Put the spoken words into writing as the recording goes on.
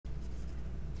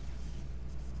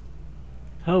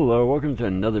Hello, welcome to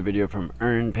another video from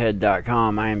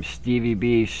EarnPed.com. I am Stevie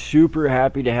B. Super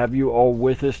happy to have you all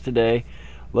with us today.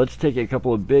 Let's take a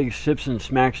couple of big sips and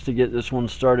smacks to get this one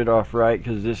started off right,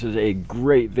 because this is a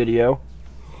great video.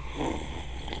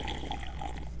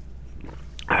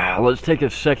 Let's take a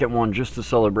second one just to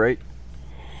celebrate.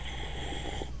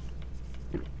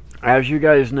 As you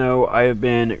guys know, I have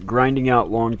been grinding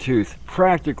out Longtooth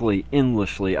practically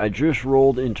endlessly. I just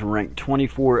rolled into rank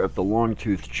 24 of the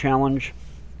Longtooth Challenge.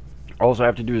 All I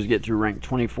have to do is get through rank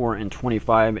 24 and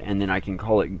 25, and then I can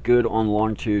call it good on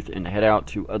Longtooth and head out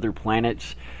to other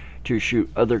planets to shoot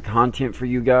other content for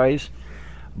you guys.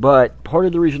 But part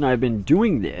of the reason I've been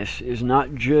doing this is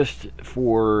not just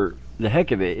for the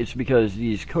heck of it. It's because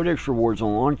these codex rewards on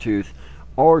Longtooth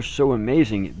are so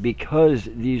amazing, because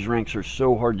these ranks are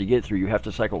so hard to get through. You have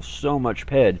to cycle so much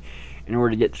ped in order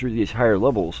to get through these higher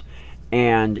levels,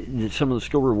 and some of the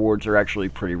skill rewards are actually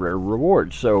pretty rare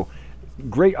rewards. So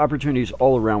great opportunities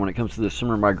all around when it comes to the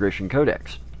Summer Migration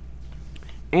Codex.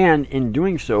 And in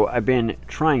doing so, I've been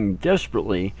trying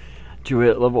desperately to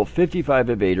hit level 55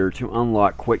 Evader to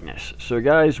unlock Quickness. So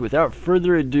guys, without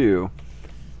further ado,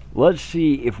 let's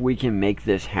see if we can make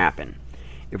this happen.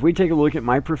 If we take a look at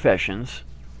my professions,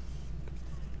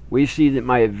 we see that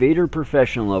my Evader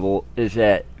profession level is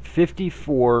at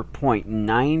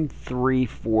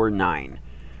 54.9349.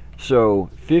 So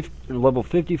level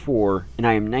 54, and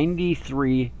I am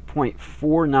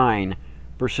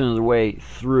 93.49% of the way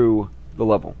through the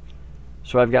level.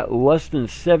 So I've got less than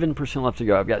 7% left to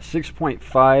go. I've got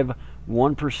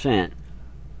 6.51%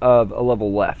 of a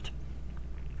level left.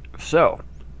 So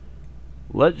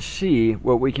let's see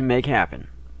what we can make happen.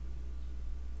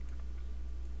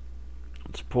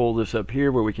 Let's pull this up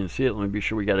here where we can see it. Let me be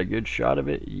sure we got a good shot of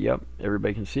it. Yep,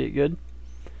 everybody can see it good.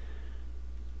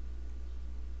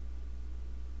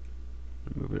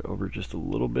 Move it over just a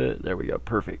little bit. There we go.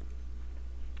 Perfect.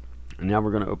 And now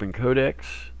we're going to open Codex.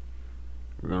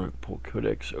 We're going to pull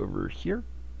Codex over here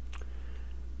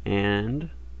and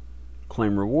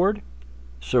claim reward.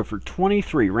 So for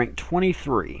 23, rank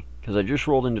 23, because I just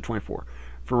rolled into 24.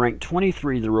 For rank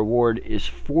 23, the reward is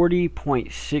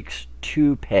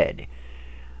 40.62 ped.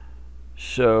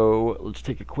 So let's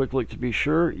take a quick look to be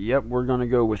sure. Yep, we're going to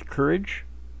go with Courage.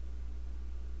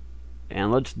 And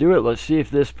let's do it. Let's see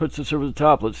if this puts us over the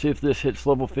top. Let's see if this hits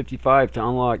level 55 to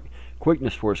unlock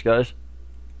Quickness for us, guys.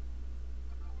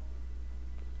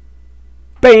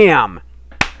 Bam!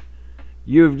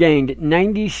 You've gained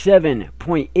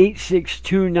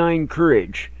 97.8629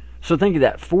 courage. So think of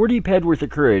that. 40 ped worth of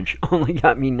courage only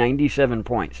got me 97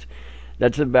 points.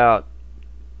 That's about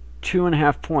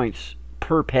 2.5 points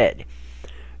per ped.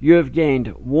 You have gained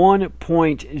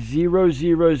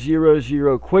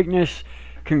 1.0000 quickness.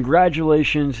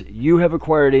 Congratulations, you have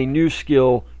acquired a new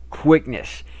skill,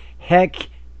 Quickness. Heck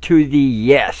to the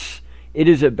yes. It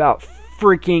is about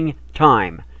freaking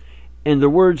time. In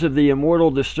the words of the immortal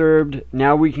Disturbed,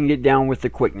 now we can get down with the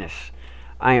quickness.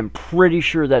 I am pretty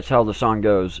sure that's how the song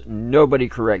goes. Nobody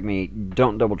correct me.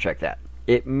 Don't double check that.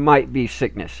 It might be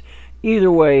sickness.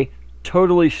 Either way,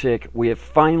 totally sick. We have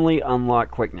finally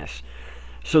unlocked Quickness.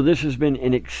 So this has been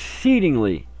an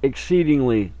exceedingly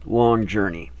long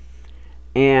journey.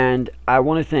 And I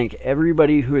want to thank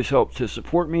everybody who has helped to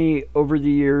support me over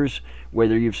the years,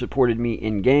 whether you've supported me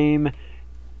in-game,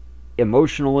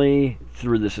 emotionally,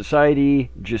 through the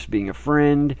society, just being a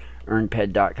friend,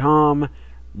 EarnPed.com,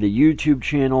 the YouTube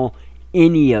channel,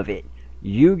 any of it.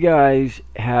 You guys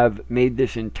have made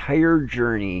this entire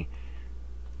journey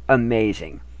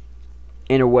amazing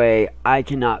in a way I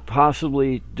cannot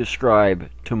possibly describe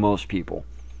to most people.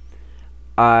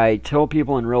 I tell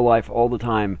people in real life all the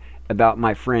time about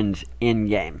my friends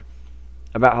in-game,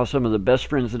 about how some of the best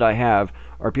friends that I have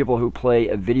are people who play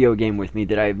a video game with me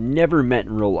that I have never met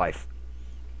in real life.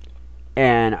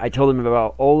 And I tell them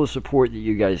about all the support that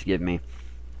you guys give me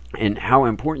and how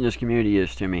important this community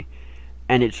is to me.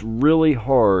 And it's really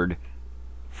hard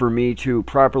for me to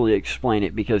properly explain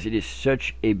it, because it is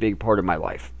such a big part of my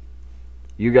life.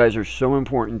 You guys are so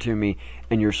important to me,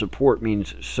 and your support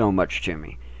means so much to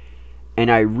me. And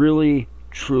I really,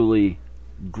 truly,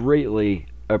 greatly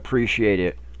appreciate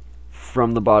it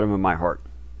from the bottom of my heart.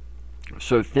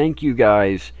 So thank you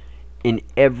guys in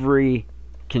every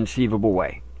conceivable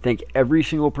way. Thank every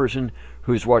single person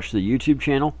who's watched the YouTube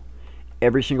channel,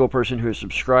 every single person who has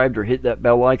subscribed or hit that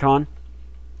bell icon,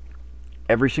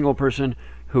 every single person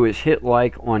who has hit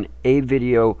like on a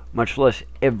video, much less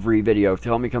every video, to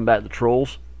help me combat the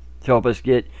trolls, to help us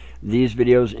get these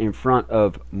videos in front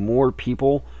of more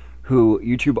people who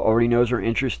YouTube already knows are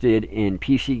interested in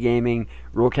PC gaming,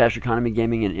 real cash economy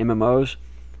gaming, and MMOs.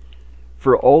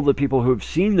 for all the people who have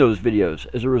seen those videos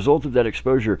as a result of that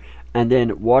exposure and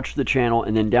then watched the channel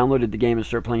and then downloaded the game and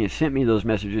started playing and sent me those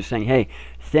messages saying, hey,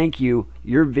 thank you,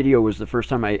 your video was the first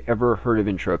time I ever heard of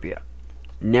Entropia.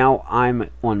 Now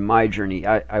I'm on my journey.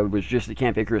 I was just at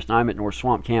Camp Icarus, now I'm at North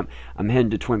Swamp Camp. I'm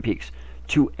heading to Twin Peaks.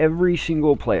 To every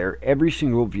single player, every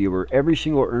single viewer, every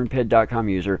single EarnPed.com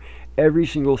user, every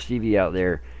single Stevie out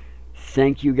there,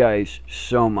 thank you guys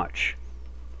so much.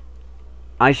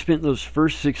 I spent those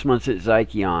first 6 months at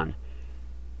Zykion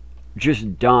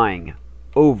just dying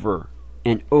over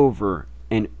and over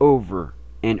and over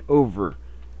and over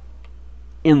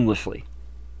endlessly.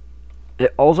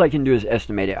 All I can do is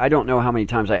estimate it. I don't know how many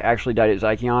times I actually died at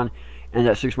Zykion in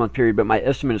that 6-month period, but my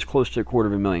estimate is close to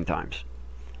 250,000 times.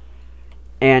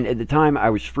 And at the time, I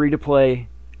was free to play.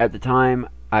 At the time,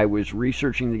 I was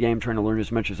researching the game, trying to learn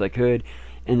as much as I could,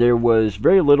 and there was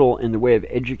very little in the way of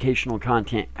educational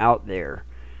content out there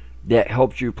that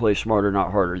helped you play smarter,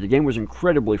 not harder. The game was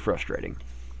incredibly frustrating.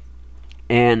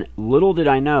 And little did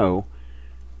I know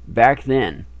back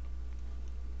then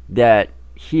that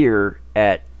here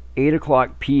at 8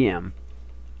 o'clock p.m.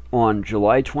 on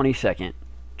July 22nd,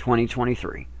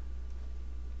 2023,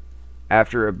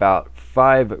 after about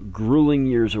 5 grueling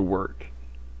years of work,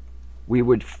 we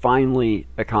would finally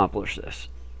accomplish this.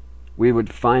 We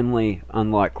would finally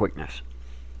unlock Quickness.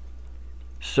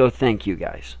 So thank you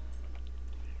guys.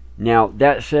 Now,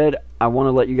 that said, I want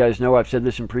to let you guys know, I've said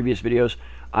this in previous videos,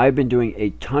 I've been doing a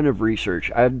ton of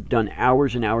research. I've done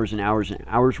hours and hours and hours and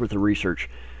hours worth of research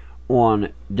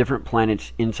on different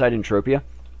planets inside Entropia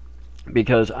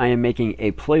because I am making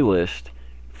a playlist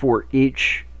for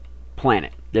each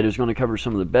planet that is going to cover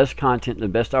some of the best content, the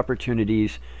best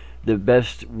opportunities, the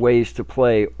best ways to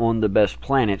play on the best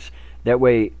planets. That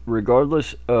way,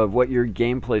 regardless of what your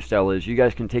gameplay style is, you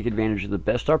guys can take advantage of the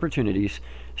best opportunities,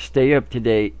 stay up to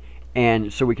date,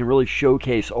 and so we can really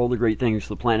showcase all the great things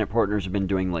the Planet Partners have been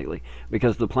doing lately,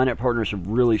 because the Planet Partners have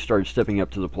really started stepping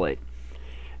up to the plate.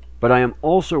 But I am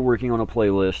also working on a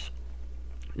playlist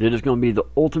that is going to be the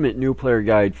ultimate new player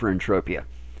guide for Entropia.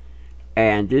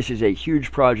 And this is a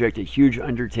huge project, a huge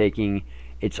undertaking.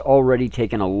 It's already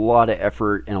taken a lot of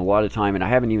effort and a lot of time, and I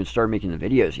haven't even started making the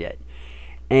videos yet.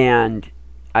 And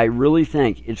I really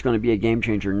think it's going to be a game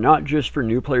changer, not just for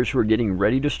new players who are getting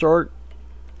ready to start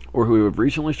or who have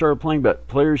recently started playing, but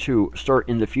players who start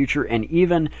in the future and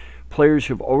even players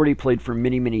who have already played for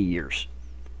many, many years.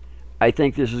 I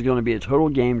think this is going to be a total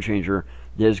game changer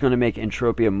that is going to make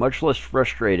Entropia much less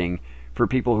frustrating for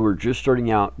people who are just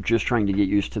starting out, just trying to get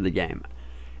used to the game.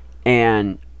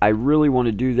 And I really want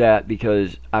to do that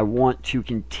because I want to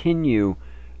continue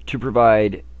to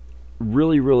provide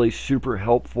really, really super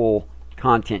helpful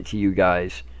content to you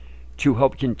guys to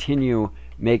help continue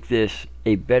make this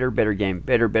a better game,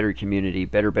 better community,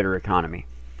 better economy.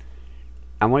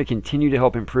 I want to continue to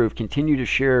help improve, continue to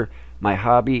share my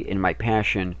hobby and my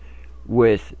passion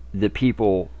with the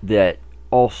people that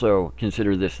also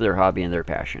consider this their hobby and their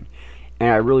passion. And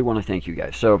I really want to thank you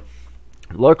guys. So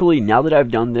luckily, now that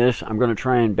I've done this, I'm going to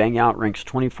try and bang out ranks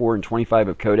 24 and 25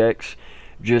 of Codex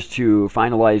just to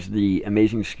finalize the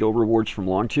amazing skill rewards from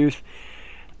Longtooth.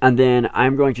 And then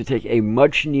I'm going to take a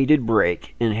much needed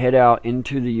break and head out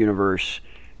into the universe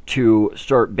to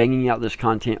start banging out this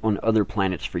content on other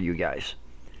planets for you guys.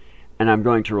 And I'm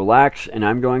going to relax and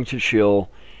I'm going to chill.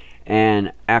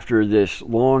 And after this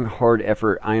long, hard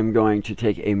effort, I am going to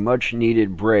take a much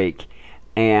needed break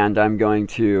and I'm going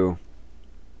to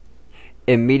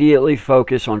immediately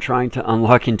focus on trying to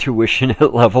unlock intuition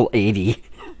at level 80.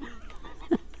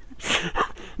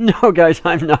 No, guys,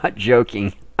 I'm not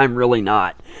joking. I'm really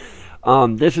not.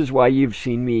 This is why you've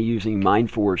seen me using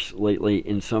Mindforce lately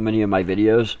in so many of my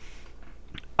videos.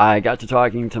 I got to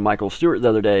talking to Michael Stewart the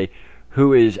other day,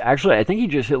 who is actually, I think he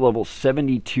just hit level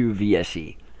 72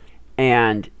 VSE.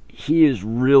 And he is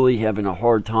really having a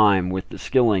hard time with the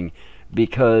skilling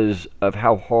because of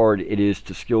how hard it is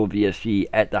to skill VSE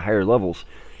at the higher levels.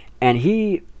 And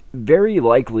he very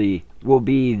likely will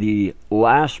be the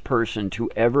last person to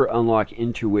ever unlock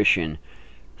intuition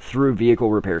through vehicle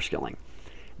repair skilling.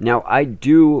 Now, I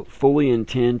do fully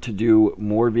intend to do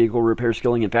more vehicle repair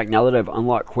skilling. In fact, now that I've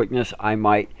unlocked Quickness, I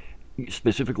might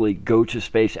specifically go to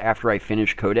space after I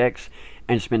finish Codex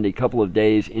and spend a couple of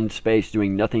days in space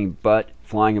doing nothing but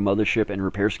flying a mothership and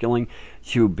repair skilling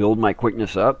to build my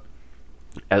Quickness up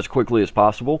as quickly as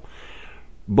possible.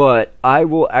 But I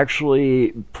will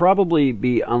actually probably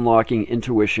be unlocking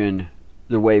intuition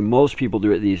the way most people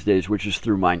do it these days, which is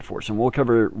through Mindforce. And we'll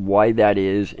cover why that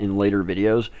is in later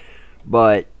videos.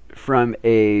 But from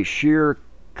a sheer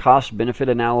cost-benefit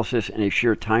analysis and a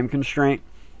sheer time constraint,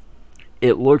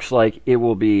 it looks like it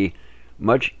will be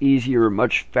much easier,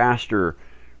 much faster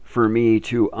for me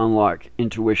to unlock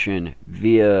intuition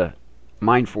via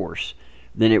Mindforce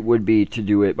than it would be to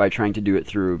do it by trying to do it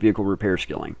through vehicle repair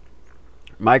skilling.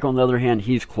 Mike, on the other hand,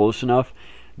 he's close enough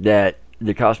that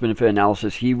the cost-benefit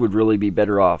analysis, he would really be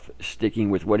better off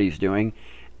sticking with what he's doing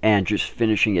and just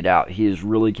finishing it out. He is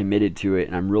really committed to it,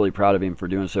 and I'm really proud of him for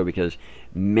doing so, because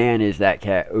man, is that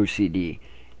cat OCD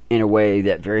in a way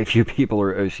that very few people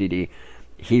are OCD.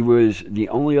 He was the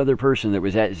only other person that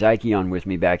was at Zykeon with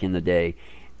me back in the day,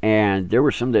 and there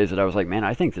were some days that I was like, man,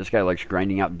 I think this guy likes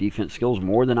grinding out defense skills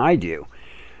more than I do.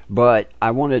 But I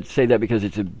wanted to say that because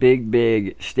it's a big,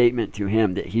 big statement to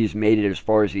him that he's made it as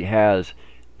far as he has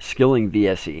skilling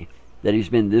VSE, that he's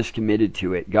been this committed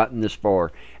to it, gotten this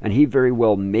far, and he very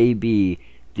well may be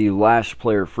the last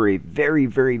player for a very,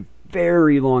 very,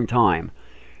 very long time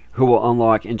who will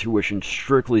unlock intuition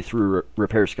strictly through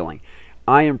repair skilling.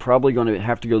 I am probably going to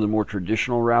have to go the more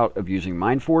traditional route of using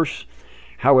Mindforce.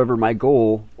 However, my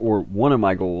goal, or one of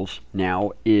my goals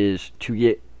now, is to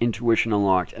get intuition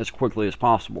unlocked as quickly as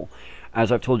possible.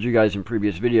 As I've told you guys in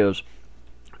previous videos,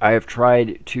 I have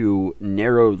tried to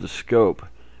narrow the scope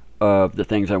of the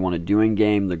things I want to do in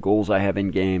game, the goals I have in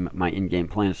game, my in-game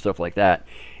plans, stuff like that.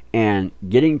 And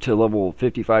getting to level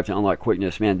 55 to unlock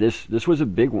quickness, man, this was a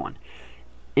big one.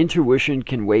 Intuition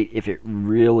can wait if it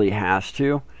really has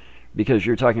to, because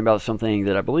you're talking about something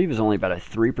that I believe is only about a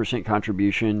 3%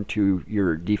 contribution to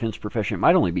your defense profession. It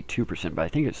might only be 2%, but I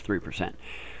think it's 3%.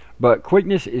 But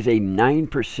quickness is a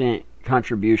 9%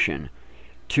 contribution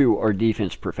to our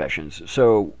defense professions.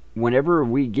 So whenever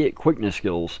we get quickness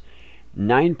skills,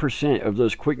 9% of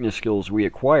those quickness skills we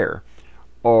acquire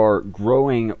are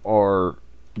growing our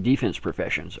defense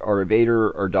professions. Our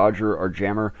evader, our dodger, our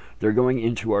jammer, they're going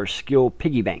into our skill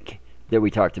piggy bank that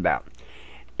we talked about.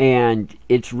 And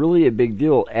it's really a big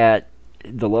deal at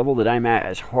the level that I'm at.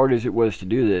 As hard as it was to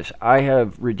do this, I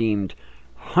have redeemed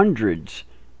hundreds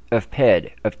of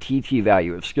PED, of TT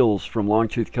value, of skills from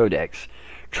Longtooth Codex,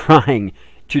 trying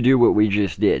to do what we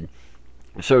just did.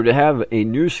 So to have a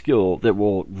new skill that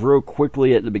will grow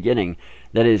quickly at the beginning,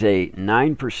 that is a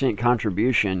 9%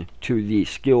 contribution to the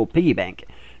skill piggy bank,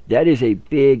 that is a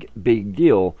big, big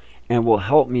deal, and will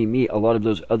help me meet a lot of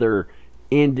those other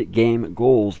end game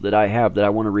goals that I have that I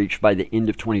want to reach by the end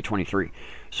of 2023.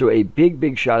 So a big,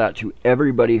 big shout out to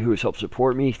everybody who has helped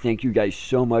support me. Thank you guys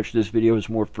so much. This video is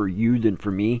more for you than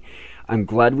for me. I'm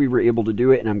glad we were able to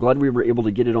do it, and I'm glad we were able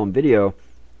to get it on video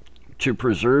to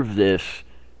preserve this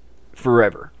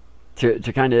forever, to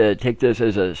kind of take this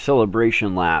as a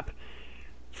celebration lap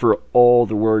for all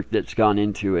the work that's gone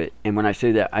into it. And when I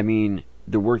say that, I mean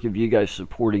the work of you guys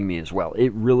supporting me as well.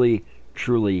 It really,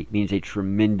 truly means a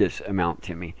tremendous amount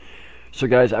to me. So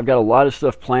guys, I've got a lot of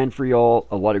stuff planned for y'all,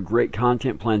 a lot of great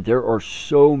content planned. There are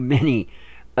so many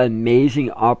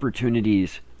amazing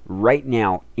opportunities right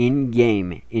now in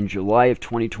game in July of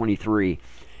 2023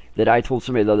 that I told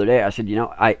somebody the other day. I said, you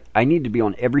know, I need to be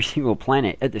on every single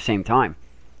planet at the same time.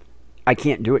 I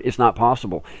can't do it. It's not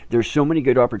possible. There's so many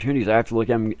good opportunities. I have to look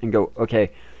at them and go,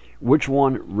 okay, which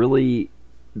one really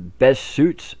best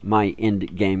suits my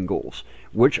end game goals?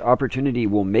 Which opportunity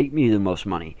will make me the most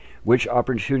money? Which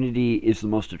opportunity is the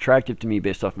most attractive to me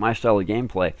based off my style of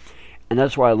gameplay? And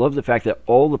that's why I love the fact that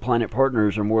all the planet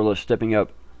partners are more or less stepping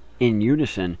up in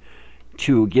unison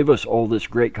to give us all this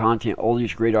great content, all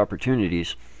these great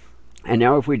opportunities. And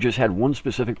now if we just had one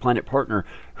specific planet partner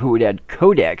who would add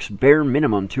Codex bare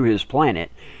minimum to his planet,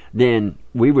 then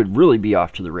we would really be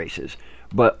off to the races.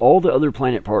 But all the other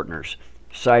planet partners,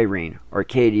 Cyrene,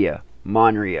 Arcadia,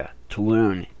 Monria,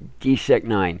 Tulun, DSEC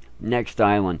 9, Next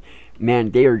Island,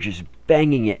 man, they are just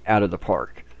banging it out of the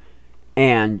park.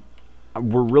 And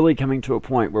we're really coming to a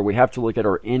point where we have to look at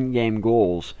our in-game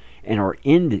goals and our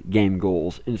end-game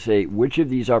goals and say, which of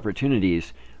these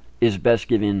opportunities is best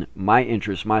given my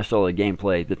interest, my style of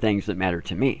gameplay, the things that matter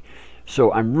to me.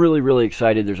 So I'm really, really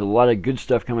excited. There's a lot of good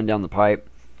stuff coming down the pipe.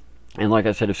 And like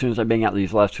I said, as soon as I bang out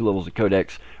these last 2 levels of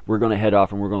Codex, we're going to head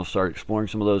off and we're going to start exploring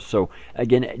some of those. So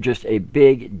again, just a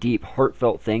big, deep,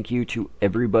 heartfelt thank you to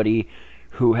everybody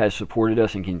who has supported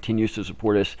us and continues to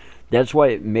support us. That's why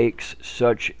it makes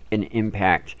such an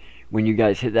impact when you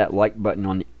guys hit that like button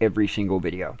on every single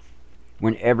video,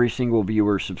 when every single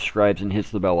viewer subscribes and hits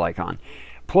the bell icon.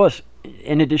 Plus,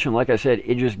 in addition, like I said,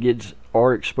 it just gets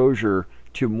our exposure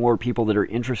to more people that are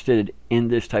interested in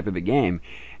this type of a game.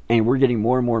 And we're getting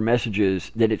more and more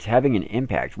messages that it's having an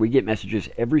impact. We get messages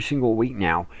every single week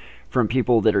now from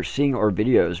people that are seeing our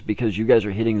videos because you guys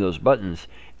are hitting those buttons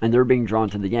and they're being drawn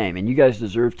to the game. And you guys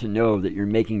deserve to know that you're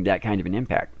making that kind of an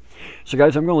impact. So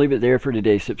guys, I'm going to leave it there for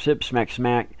today. Sip, sip, smack,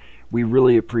 smack. We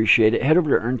really appreciate it. Head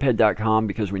over to earnped.com,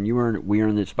 because when you earn, we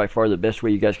earn. It's by far the best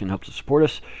way you guys can help to support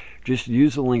us. Just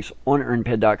use the links on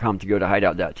earnped.com to go to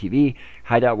hideout.tv.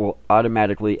 Hideout will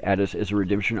automatically add us as a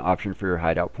redemption option for your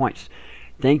Hideout points.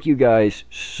 Thank you guys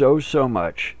so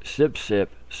much. Sip,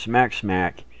 sip, smack,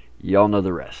 smack. Y'all know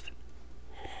the rest.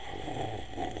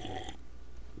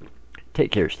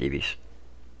 Take care, Stevies.